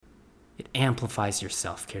it amplifies your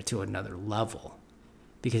self-care to another level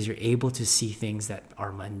because you're able to see things that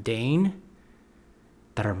are mundane,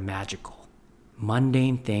 that are magical.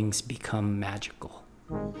 Mundane things become magical.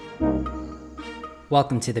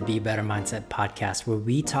 Welcome to the Be Better Mindset podcast, where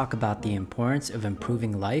we talk about the importance of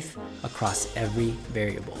improving life across every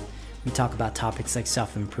variable. We talk about topics like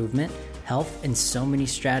self-improvement, health, and so many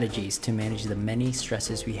strategies to manage the many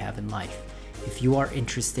stresses we have in life. If you are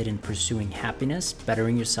interested in pursuing happiness,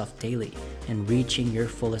 bettering yourself daily, and reaching your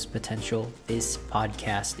fullest potential, this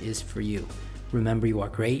podcast is for you. Remember, you are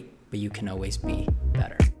great, but you can always be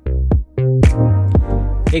better.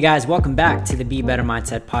 Hey guys, welcome back to the Be Better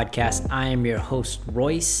Mindset podcast. I am your host,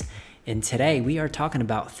 Royce, and today we are talking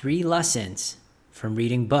about 3 lessons from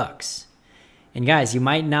reading books. And guys, you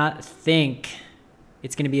might not think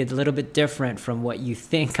it's going to be a little bit different from what you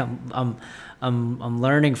think I'm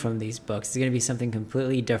learning from these books. It's going to be something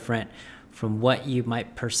completely different from what you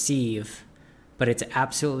might perceive, but it's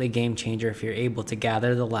absolutely a game changer if you're able to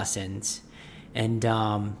gather the lessons. And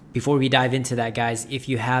before we dive into that, guys, if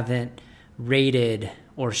you haven't rated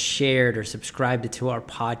or shared or subscribed to our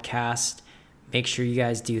podcast, make sure you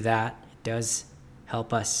guys do that. It does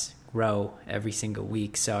help us grow every single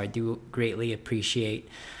week. So I do greatly appreciate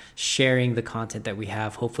sharing the content that we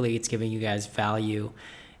have. Hopefully it's giving you guys value,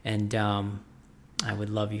 and I would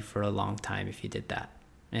love you for a long time if you did that,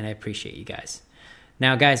 and I appreciate you guys.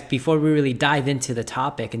 Now guys, before we really dive into the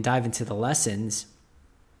topic and dive into the lessons,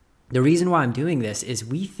 the reason why I'm doing this is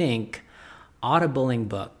we think audibling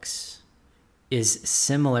books is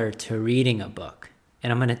similar to reading a book,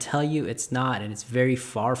 and I'm going to tell you it's not, and it's very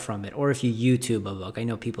far from it. Or if you YouTube a book, I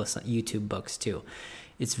know people YouTube books too.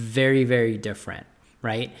 It's very, very different.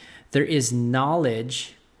 Right? There is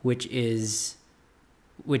knowledge, which is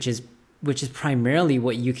primarily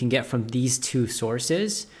what you can get from these 2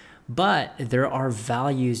 sources, but there are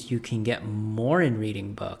values you can get more in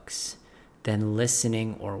reading books than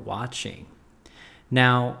listening or watching.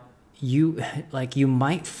 Now, you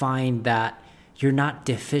might find that you're not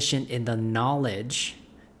deficient in the knowledge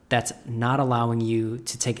that's not allowing you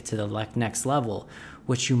to take it to the next level.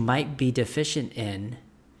 What you might be deficient in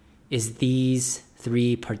is these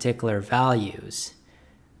 3 particular values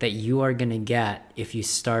that you are going to get if you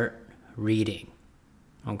start reading.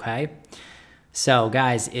 Okay? So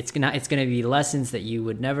guys, it's going to be lessons that you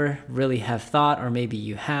would never really have thought, or maybe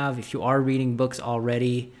you have. If you are reading books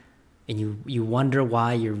already and you wonder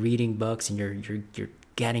why you're reading books and you're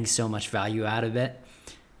getting so much value out of it,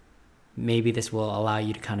 maybe this will allow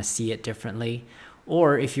you to kind of see it differently.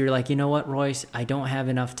 Or if you're like, you know what, Royce, I don't have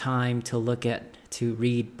enough time to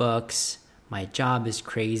read books. My job is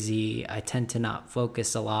crazy. I tend to not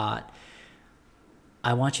focus a lot.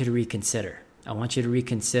 I want you to reconsider.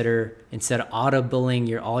 Instead of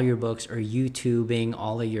audibling all your books or YouTubing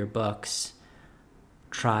all of your books,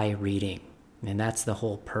 try reading. And that's the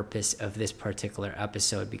whole purpose of this particular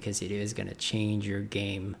episode, because it is going to change your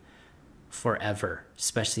game forever,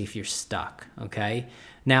 especially if you're stuck, okay?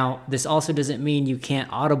 Now, this also doesn't mean you can't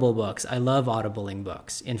audible books. I love audibling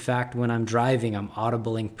books. In fact, when I'm driving, I'm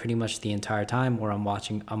audibling pretty much the entire time, or I'm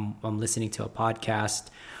listening to a podcast,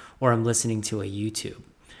 or I'm listening to a YouTube.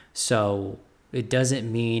 So it doesn't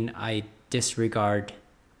mean I disregard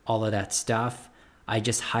all of that stuff. I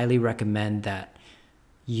just highly recommend that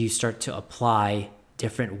you start to apply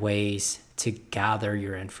different ways to gather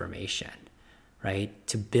your information, right?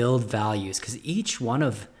 To build values, because each one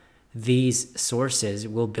of these sources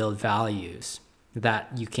will build values that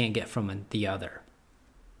you can't get from the other.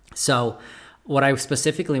 So what I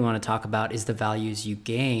specifically want to talk about is the values you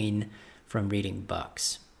gain from reading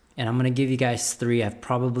books. And I'm going to give you guys 3. I've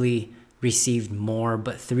probably received more,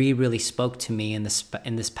 but 3 really spoke to me in this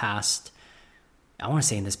past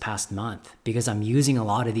month, because I'm using a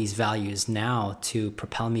lot of these values now to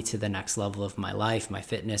propel me to the next level of my life, my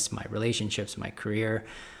fitness, my relationships, my career,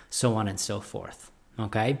 so on and so forth.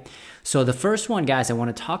 Okay? So the first one, guys, I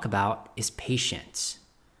want to talk about is patience.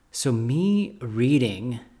 So me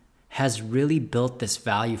reading has really built this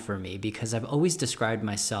value for me, because I've always described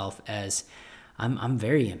myself as I'm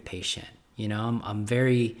very impatient. You know, I'm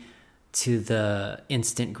very to the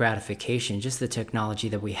instant gratification, just the technology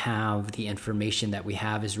that we have, the information that we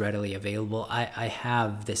have is readily available. I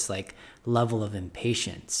have this level of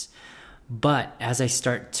impatience. But as I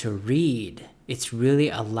start to read, it's really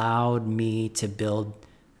allowed me to build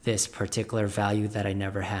this particular value that I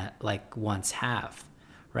never had once have,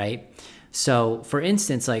 right? So for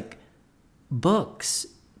instance, books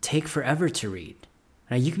take forever to read.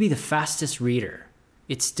 Now you could be the fastest reader.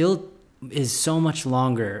 It still is so much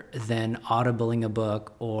longer than audibling a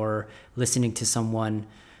book or listening to someone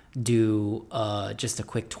do just a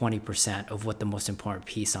quick 20% of what the most important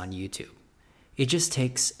piece on YouTube. It just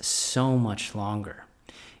takes so much longer.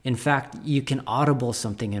 In fact, you can audible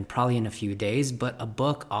something in probably in a few days, but a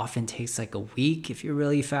book often takes like a week if you're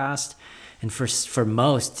really fast. And for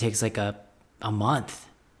most, it takes like a month.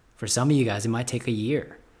 For some of you guys, it might take a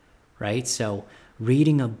year, right? So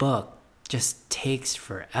reading a book just takes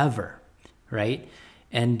forever, right?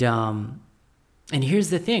 And here's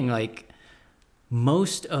the thing, like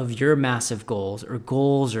most of your massive goals or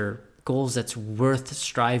goals that's worth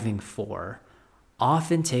striving for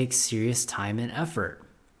often takes serious time and effort.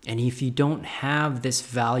 And if you don't have this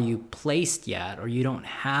value placed yet, or you don't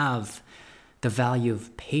have the value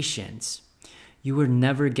of patience, you will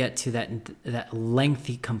never get to that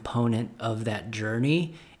lengthy component of that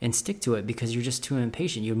journey and stick to it because you're just too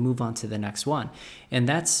impatient. You move on to the next one. And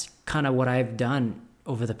that's kind of what I've done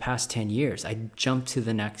over the past 10 years. I jumped to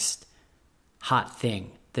the next hot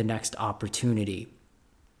thing, the next opportunity.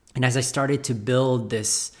 And as I started to build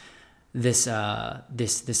this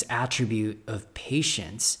attribute of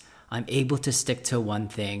patience, I'm able to stick to one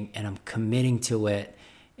thing and I'm committing to it,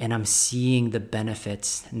 and I'm seeing the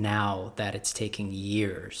benefits now that it's taking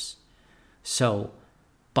years. So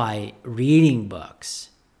by reading books,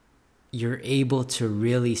 you're able to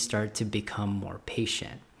really start to become more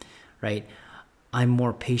patient, right? I'm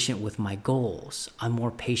more patient with my goals. I'm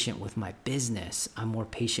more patient with my business. I'm more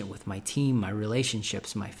patient with my team, my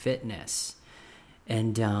relationships, my fitness.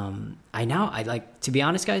 And to be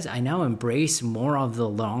honest, guys, I now embrace more of the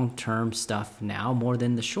long-term stuff now more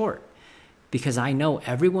than the short, because I know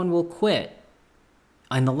everyone will quit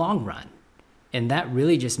in the long run. And that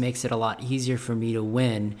really just makes it a lot easier for me to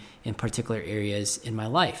win in particular areas in my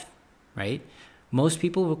life, right? Most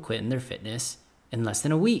people will quit in their fitness in less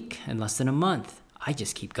than a week, in less than a month. I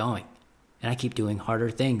just keep going. And I keep doing harder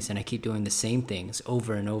things, and I keep doing the same things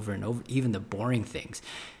over and over and over, even the boring things,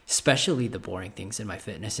 especially the boring things in my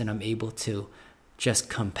fitness. And I'm able to just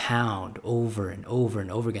compound over and over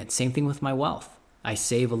and over again. Same thing with my wealth. I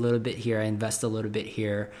save a little bit here, I invest a little bit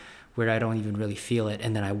here where I don't even really feel it.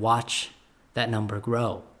 And then I watch that number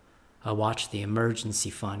grow. I watch the emergency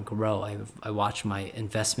fund grow. I watch my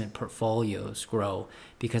investment portfolios grow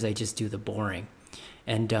because I just do the boring.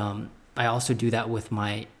 And I also do that with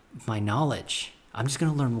my knowledge. I'm just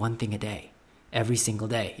going to learn one thing a day, every single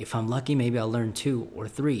day. If I'm lucky, maybe I'll learn 2 or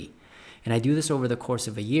 3. And I do this over the course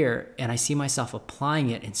of a year, and I see myself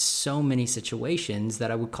applying it in so many situations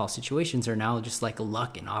that I would call situations are now just like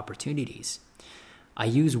luck and opportunities. I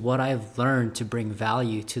use what I've learned to bring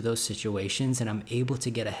value to those situations, and I'm able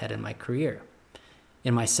to get ahead in my career.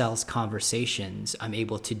 In my sales conversations, I'm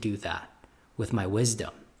able to do that with my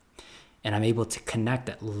wisdom. And I'm able to connect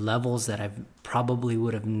at levels that I probably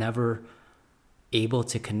would have never able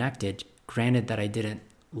to connect it, granted that I didn't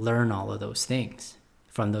learn all of those things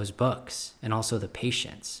from those books, and also the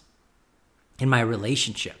patience. In my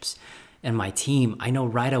relationships and my team, I know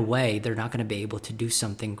right away they're not going to be able to do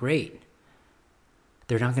something great.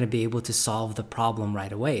 They're not going to be able to solve the problem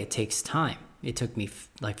right away. It takes time. It took me,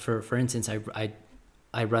 like for instance, I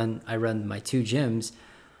run my 2 gyms.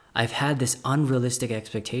 I've had this unrealistic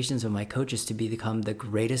expectations of my coaches to become the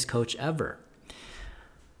greatest coach ever.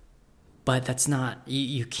 But that's not,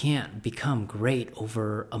 you can't become great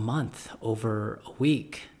over a month, over a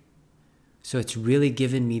week. So it's really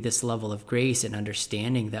given me this level of grace and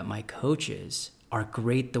understanding that my coaches are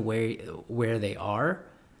great the way where they are.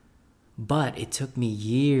 But it took me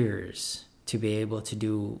years to be able to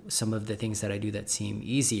do some of the things that I do that seem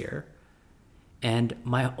easier. And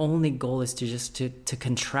my only goal is to just to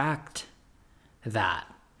contract that,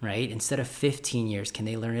 right? Instead of 15 years, can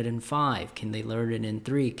they learn it in 5? Can they learn it in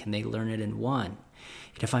 3? Can they learn it in 1?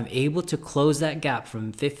 And if I'm able to close that gap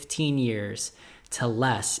from 15 years to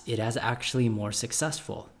less, it is actually more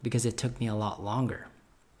successful because it took me a lot longer.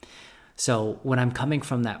 So when I'm coming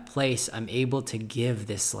from that place, I'm able to give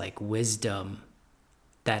this like wisdom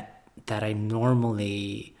that I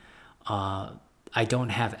normally I don't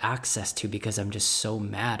have access to because I'm just so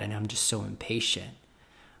mad and I'm just so impatient.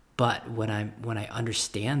 But when I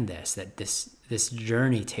understand this, that this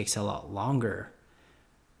journey takes a lot longer,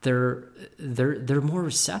 they're more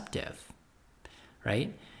receptive,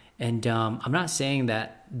 right? And I'm not saying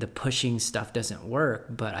that the pushing stuff doesn't work,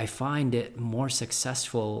 but I find it more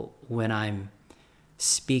successful when I'm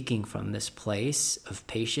speaking from this place of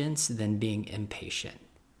patience than being impatient.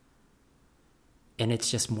 And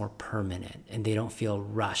it's just more permanent, and they don't feel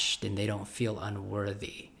rushed, and they don't feel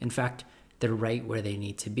unworthy. In fact, they're right where they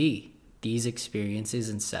need to be. These experiences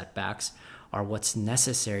and setbacks are what's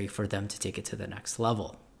necessary for them to take it to the next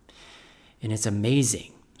level. And it's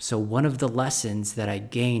amazing. So one of the lessons that I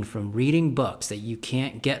gained from reading books that you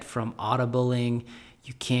can't get from Audibling,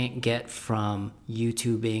 you can't get from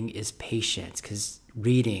YouTubing is patience, because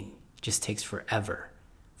reading just takes forever.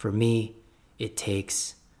 For me, it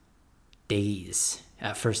takes days.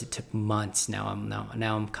 At first it took months. Now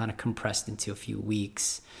I'm kind of compressed into a few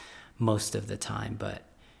weeks most of the time, but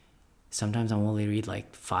sometimes I'll only read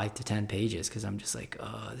like 5 to 10 pages because I'm just like,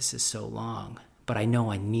 oh, this is so long. But I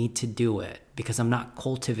know I need to do it because I'm not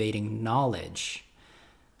cultivating knowledge.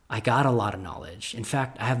 I got a lot of knowledge. In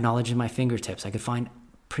fact, I have knowledge in my fingertips. I could find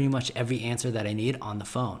pretty much every answer that I need on the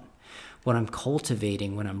phone. What I'm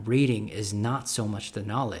cultivating when I'm reading is not so much the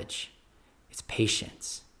knowledge, it's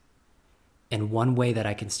patience. And one way that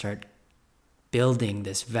I can start building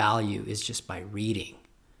this value is just by reading,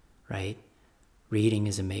 right? Reading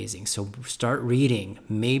is amazing. So start reading.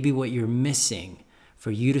 Maybe what you're missing for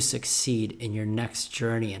you to succeed in your next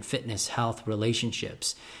journey in fitness, health,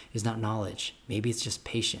 relationships is not knowledge. Maybe it's just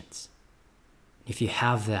patience. If you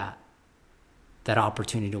have that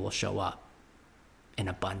opportunity will show up in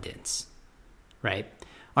abundance, right?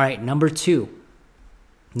 All right, number two,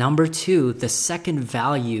 the second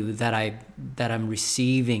value that I'm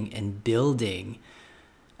receiving and building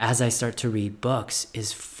as I start to read books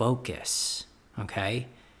is focus, okay?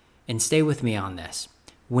 And stay with me on this.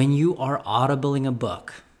 When you are audibling a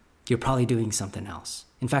book, you're probably doing something else.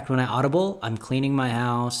 In fact, when I audible, I'm cleaning my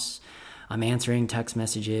house, I'm answering text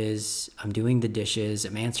messages, I'm doing the dishes,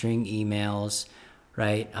 I'm answering emails,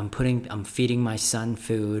 right? I'm feeding my son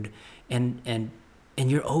food, and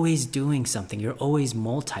you're always doing something. You're always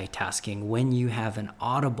multitasking when you have an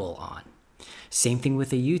audible on. Same thing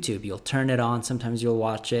with a YouTube. You'll turn it on, sometimes you'll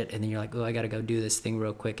watch it, and then you're like, oh, I gotta go do this thing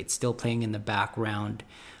real quick. It's still playing in the background,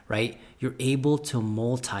 right? You're able to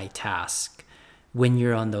multitask when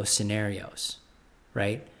you're on those scenarios,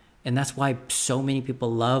 right? And that's why so many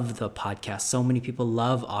people love the podcast. So many people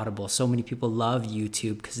love Audible. So many people love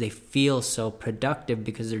YouTube because they feel so productive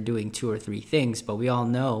because they're doing 2 or 3 things. But we all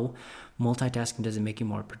know multitasking doesn't make you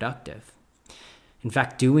more productive. In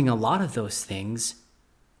fact, doing a lot of those things,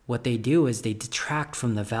 what they do is they detract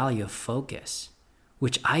from the value of focus,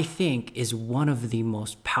 which I think is one of the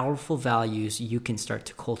most powerful values you can start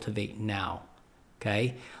to cultivate now,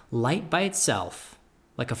 okay? Light by itself,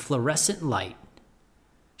 like a fluorescent light,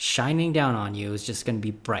 shining down on you is just going to be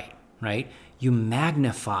bright, right? You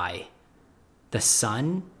magnify the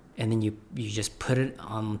sun, and then you just put it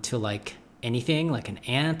onto like anything, like an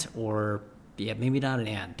ant, or maybe not an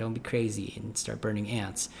ant. Don't be crazy and start burning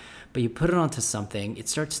ants. But you put it onto something, it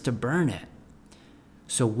starts to burn it.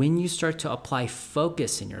 So when you start to apply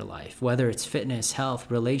focus in your life, whether it's fitness,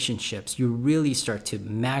 health, relationships, you really start to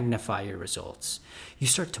magnify your results. You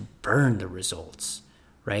start to burn the results,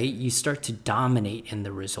 right? You start to dominate in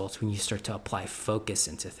the results when you start to apply focus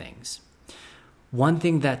into things. One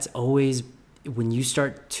thing that's always, when you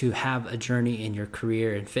start to have a journey in your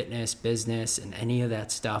career in fitness, business, and any of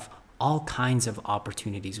that stuff, all kinds of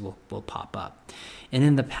opportunities will pop up. And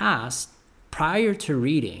in the past, prior to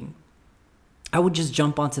reading, I would just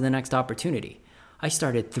jump onto the next opportunity. I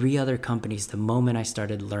started 3 other companies the moment I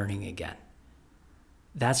started learning again.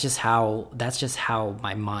 That's just how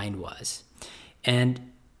my mind was.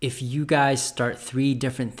 And if you guys start 3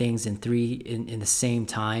 different things in the same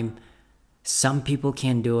time, some people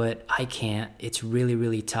can do it. I can't. It's really,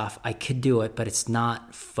 really tough. I could do it, but it's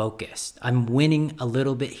not focused. I'm winning a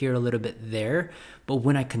little bit here, a little bit there. But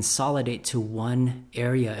when I consolidate to one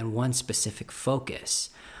area and one specific focus,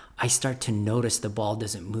 I start to notice the ball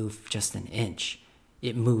doesn't move just an inch.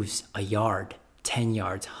 It moves a yard, 10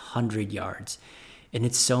 yards, 100 yards. And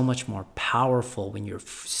it's so much more powerful when you're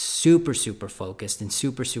super, super focused and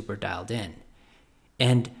super, super dialed in.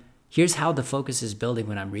 And here's how the focus is building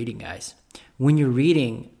when I'm reading, guys. When you're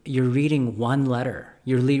reading one letter,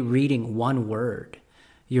 you're reading one word,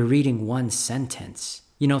 you're reading one sentence.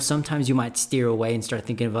 You know, sometimes you might steer away and start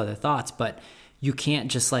thinking of other thoughts, but you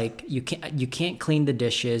can't just you can't clean the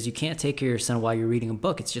dishes, you can't take care of your son while you're reading a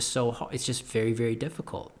book. It's just so hard. It's just very, very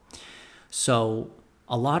difficult. So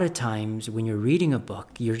a lot of times when you're reading a book,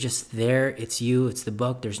 you're just there. It's you, it's the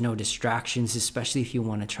book. There's no distractions, especially if you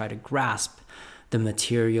want to try to grasp the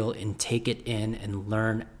material and take it in and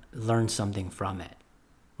learn something from it,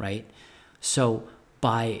 right? So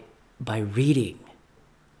by reading,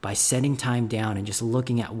 by setting time down and just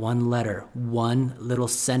looking at one letter, one little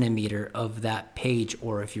centimeter of that page,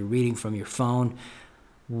 or if you're reading from your phone,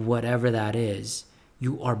 whatever that is,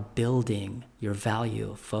 you are building your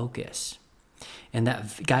value of focus. And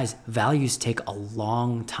that, guys, values take a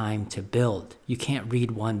long time to build. You can't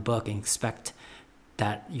read one book and expect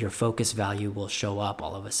that your focus value will show up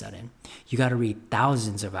all of a sudden. You got to read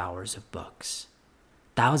thousands of hours of books,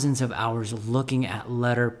 thousands of hours looking at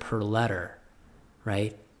letter per letter,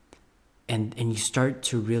 right? And you start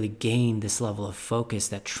to really gain this level of focus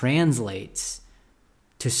that translates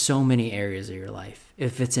to so many areas of your life.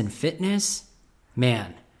 If it's in fitness,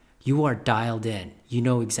 man, you are dialed in. You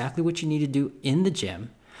know exactly what you need to do in the gym,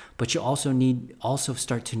 but you also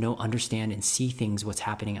start to understand and see things, what's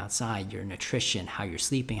happening outside, your nutrition, how you're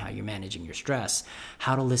sleeping, how you're managing your stress,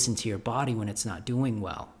 how to listen to your body when it's not doing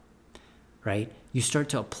well, right? You start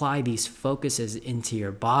to apply these focuses into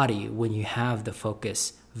your body when you have the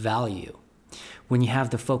focus value. When you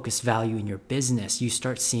have the focus value in your business, you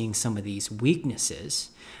start seeing some of these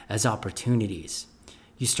weaknesses as opportunities.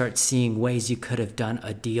 You start seeing ways you could have done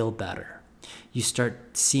a deal better. You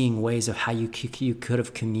start seeing ways of how you could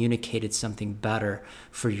have communicated something better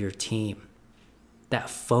for your team. That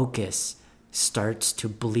focus starts to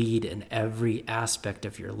bleed in every aspect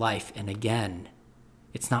of your life. And again,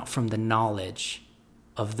 it's not from the knowledge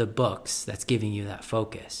of the books that's giving you that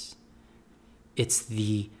focus. It's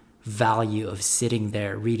the value of sitting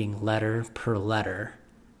there reading letter per letter,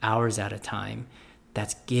 hours at a time,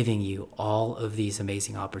 that's giving you all of these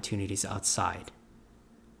amazing opportunities outside.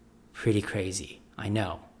 Pretty crazy, I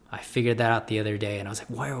know. I figured that out the other day and I was like,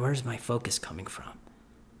 where's my focus coming from?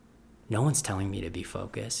 No one's telling me to be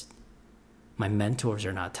focused. My mentors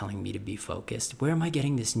are not telling me to be focused. Where am I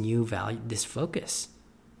getting this new value, this focus?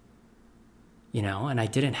 And I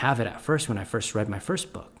didn't have it at first when I first read my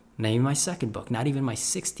first book, not even my second book, not even my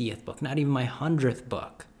 60th book, not even my 100th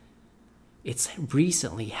book. It's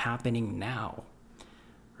recently happening now,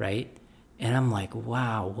 right? And I'm like,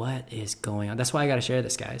 wow, what is going on? That's why I got to share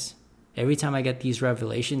this, guys. Every time I get these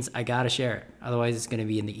revelations, I got to share it. Otherwise, it's going to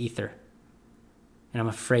be in the ether. And I'm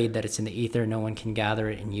afraid that it's in the ether. No one can gather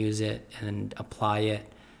it and use it and apply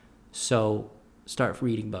it. So start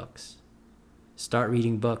reading books. Start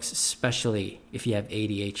reading books, especially if you have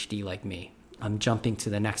ADHD like me. I'm jumping to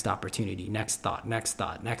the next opportunity, next thought, next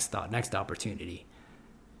opportunity.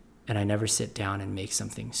 And I never sit down and make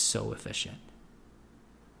something so efficient,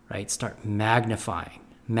 right? Start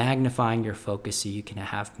magnifying your focus so you can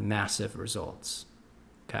have massive results,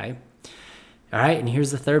 okay? All right, and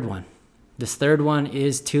here's the third one. This third one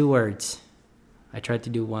is 2 words. I tried to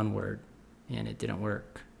do 1 word, and it didn't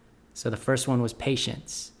work. So the first one was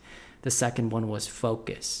patience. The second one was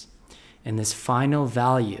focus. And this final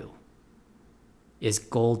value is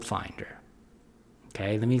Gold Finder.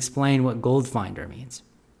 Okay, let me explain what Gold Finder means.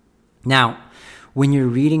 Now, when you're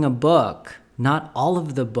reading a book, not all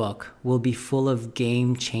of the book will be full of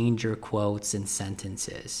game changer quotes and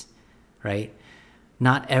sentences, right?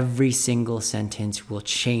 Not every single sentence will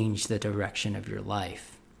change the direction of your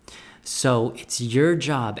life. So it's your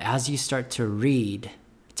job as you start to read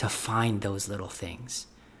to find those little things,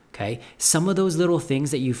 okay? Some of those little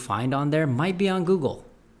things that you find on there might be on Google.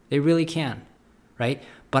 They really can, right?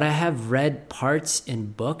 But I have read parts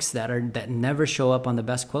in books that never show up on the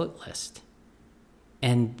best quote list.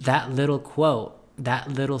 And that little quote, that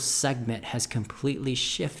little segment has completely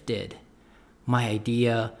shifted my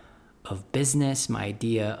idea of business, my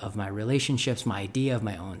idea of my relationships, my idea of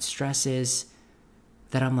my own stresses,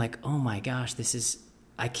 that I'm like, oh my gosh,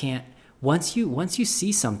 I can't, once you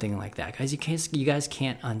see something like that, guys, you guys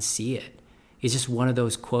can't unsee it. It's just one of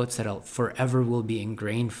those quotes that forever will be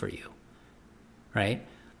ingrained for you, right?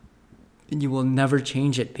 And you will never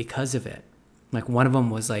change it because of it. Like one of them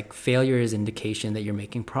was like, failure is indication that you're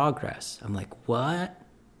making progress. I'm like, what?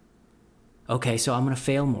 Okay, so I'm going to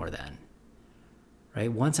fail more then. Right?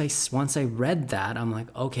 Once I read that, I'm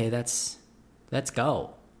like, okay, let's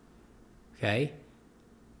go. Okay?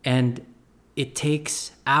 And it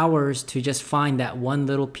takes hours to just find that one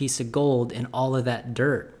little piece of gold in all of that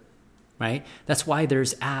dirt. Right? That's why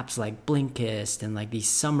there's apps like Blinkist and like these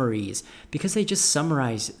summaries, because they just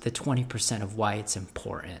summarize the 20% of why it's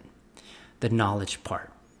important, the knowledge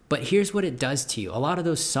part. But here's what it does to you. A lot of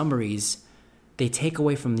those summaries, they take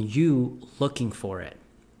away from you looking for it.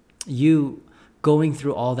 You going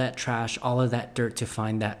through all that trash, all of that dirt to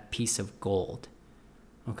find that piece of gold.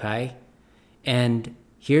 Okay? And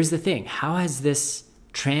here's the thing. How has this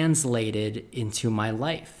translated into my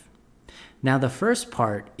life? Now, the first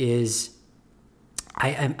part is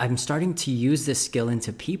I'm starting to use this skill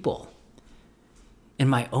into people and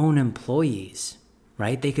my own employees,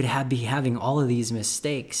 right? They could be having all of these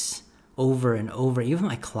mistakes over and over. Even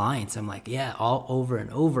my clients, I'm like, yeah, all over and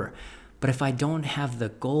over. But if I don't have the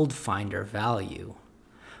Gold Finder value,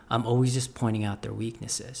 I'm always just pointing out their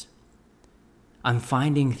weaknesses. I'm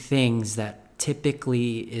finding things that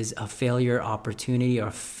typically is a failure opportunity or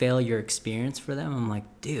a failure experience for them. I'm like,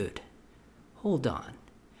 dude, hold on.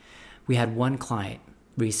 We had one client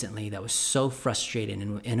recently that was so frustrated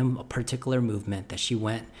in a particular movement that she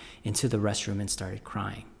went into the restroom and started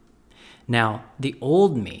crying. Now, the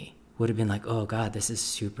old me would have been like, oh God, this is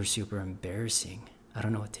super, super embarrassing. I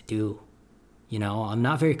don't know what to do. I'm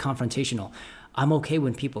not very confrontational. I'm okay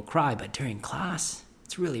when people cry, but during class,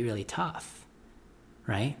 it's really, really tough,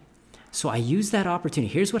 right? So I used that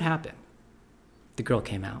opportunity. Here's what happened. The girl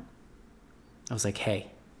came out. I was like,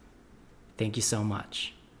 hey, thank you so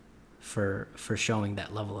much for showing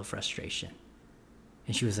that level of frustration.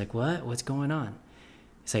 And she was like, what? What's going on?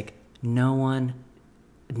 It's like, no one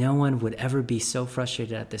would ever be so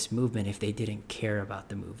frustrated at this movement if they didn't care about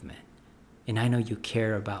the movement. And I know you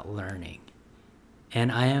care about learning.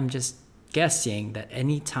 And I am just guessing that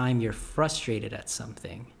anytime you're frustrated at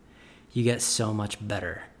something, you get so much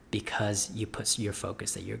better because you put your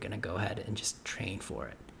focus that you're going to go ahead and just train for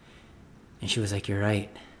it. And she was like, you're right.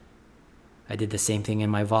 I did the same thing in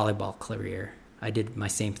my volleyball career. I did my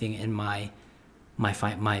same thing in my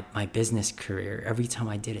business career. Every time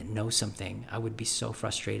I didn't know something, I would be so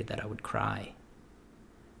frustrated that I would cry.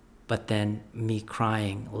 But then me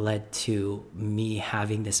crying led to me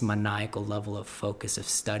having this maniacal level of focus of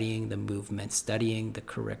studying the movement, studying the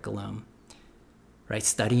curriculum, right?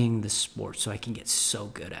 Studying the sport so I can get so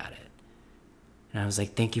good at it. And I was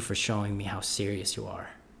like, thank you for showing me how serious you are,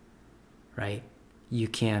 right? You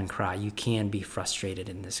can cry. You can be frustrated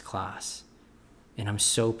in this class. And I'm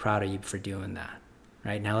so proud of you for doing that.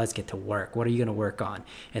 Right, now let's get to work. What are you going to work on?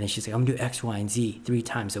 And then she's like, I'm going to do X, Y, and Z 3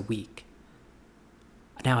 times a week.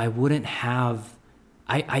 Now I wouldn't have,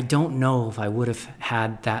 I don't know if I would have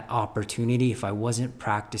had that opportunity if I wasn't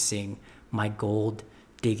practicing my gold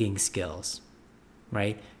digging skills,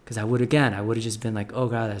 right? Because I would have just been like, oh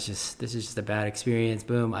God, this is just a bad experience.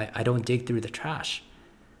 Boom, I don't dig through the trash.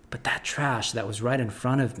 But that trash that was right in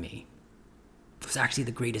front of me was actually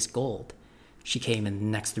the greatest gold. She came in the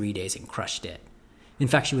next 3 days and crushed it. In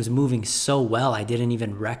fact, she was moving so well, I didn't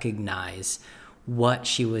even recognize what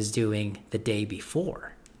she was doing the day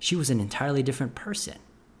before. She was an entirely different person,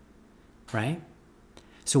 right?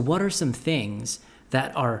 So what are some things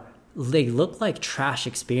that they look like trash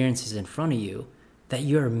experiences in front of you that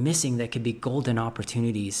you're missing that could be golden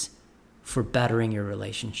opportunities for bettering your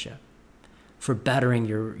relationship, for bettering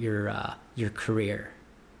your career,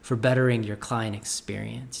 for bettering your client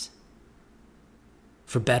experience,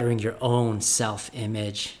 for bettering your own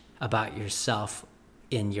self-image about yourself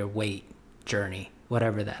in your weight journey,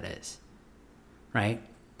 whatever that is, right?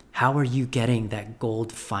 How are you getting that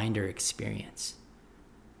gold finder experience?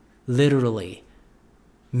 Literally,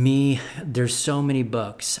 there's so many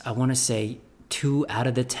books. I want to say 2 out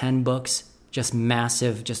of the 10 books, just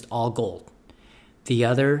massive, just all gold. The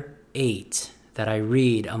other 8 that I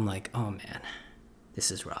read, I'm like, oh man,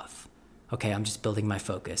 this is rough. Okay, I'm just building my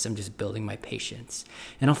focus. I'm just building my patience.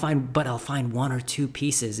 And I'll find 1 or 2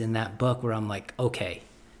 pieces in that book where I'm like, okay,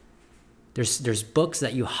 there's books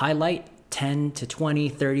that you highlight 10 to 20,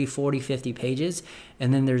 30, 40, 50 pages.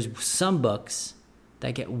 And then there's some books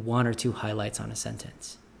that get 1 or 2 highlights on a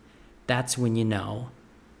sentence. That's when you know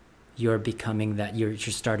you're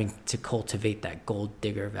starting to cultivate that gold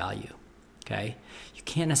digger value. Okay. You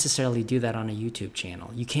can't necessarily do that on a YouTube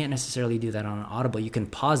channel. You can't necessarily do that on an Audible. You can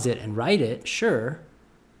pause it and write it, sure,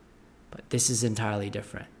 but this is entirely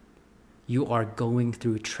different. You are going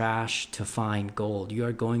through trash to find gold. You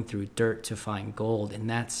are going through dirt to find gold, and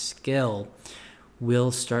that skill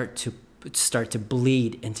will start to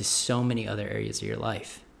bleed into so many other areas of your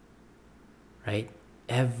life, right?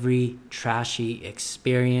 Every trashy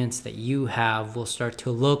experience that you have will start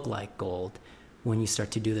to look like gold when you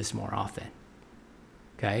start to do this more often.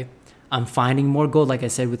 Okay? I'm finding more gold, like I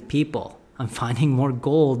said, with people. I'm finding more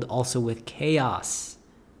gold also with chaos.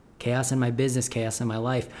 Chaos in my business, chaos in my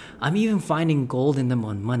life. I'm even finding gold in the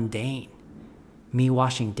mundane. Me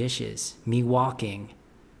washing dishes, me walking,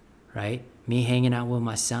 right? Me hanging out with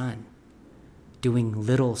my son, doing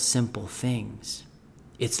little simple things.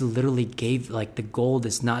 It's literally the gold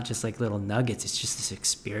is not just like little nuggets. It's just this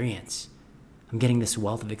experience. I'm getting this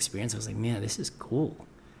wealth of experience. I was like, man, this is cool.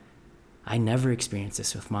 I never experienced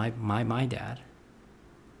this with my dad.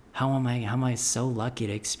 How am I so lucky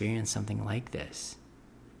to experience something like this?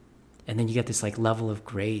 And then you get this like level of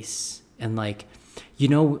grace and like, you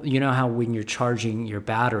know how when you're charging your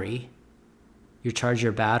battery, you charge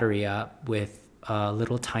your battery up with a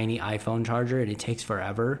little tiny iPhone charger and it takes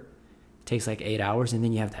forever. It takes like 8 hours, and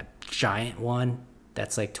then you have that giant one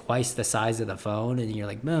that's like twice the size of the phone, and you're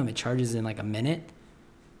like, boom, it charges in like a minute.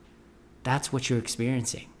 That's what you're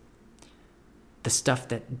experiencing. the stuff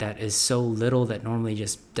that is so little that normally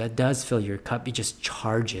that does fill your cup, it just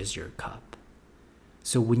charges your cup.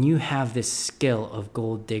 So when you have this skill of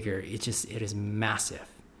gold digger, it is massive.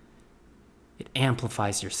 It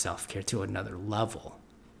amplifies your self-care to another level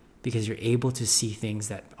because you're able to see things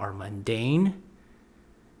that are mundane,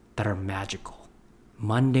 that are magical.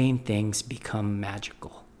 Mundane things become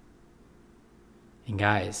magical. And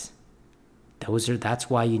guys, that's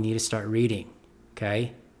why you need to start reading,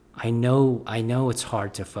 okay? I know it's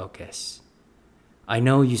hard to focus. I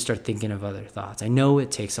know you start thinking of other thoughts. I know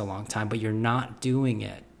it takes a long time, but you're not doing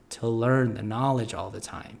it to learn the knowledge all the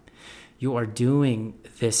time. You are doing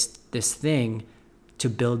this thing to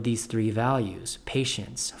build these 3 values: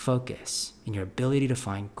 patience, focus, and your ability to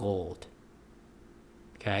find gold.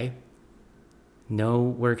 Okay?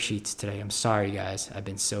 No worksheets today. I'm sorry, guys. I've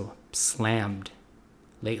been so slammed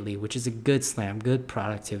lately, which is a good slam, good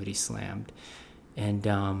productivity slammed. And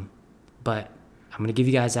but I'm going to give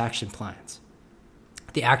you guys action plans.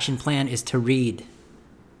 The action plan is to read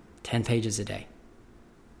 10 pages a day.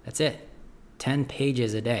 That's it. 10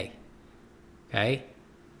 pages a day. Okay?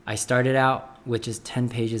 I started out with just 10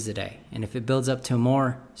 pages a day. And if it builds up to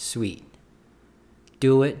more, sweet.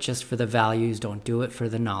 Do it just for the values. Don't do it for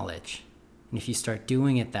the knowledge. And if you start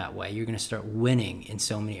doing it that way, you're going to start winning in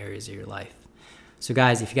so many areas of your life. So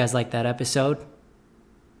guys, if you guys like that episode,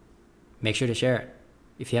 make sure to share it.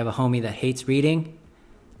 If you have a homie that hates reading,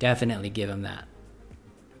 definitely give him that.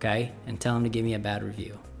 Okay? And tell him to give me a bad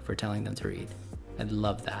review for telling them to read. I'd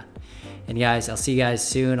love that. And guys, I'll see you guys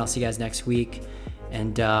soon. I'll see you guys next week.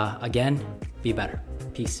 And again, be better.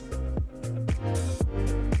 Peace.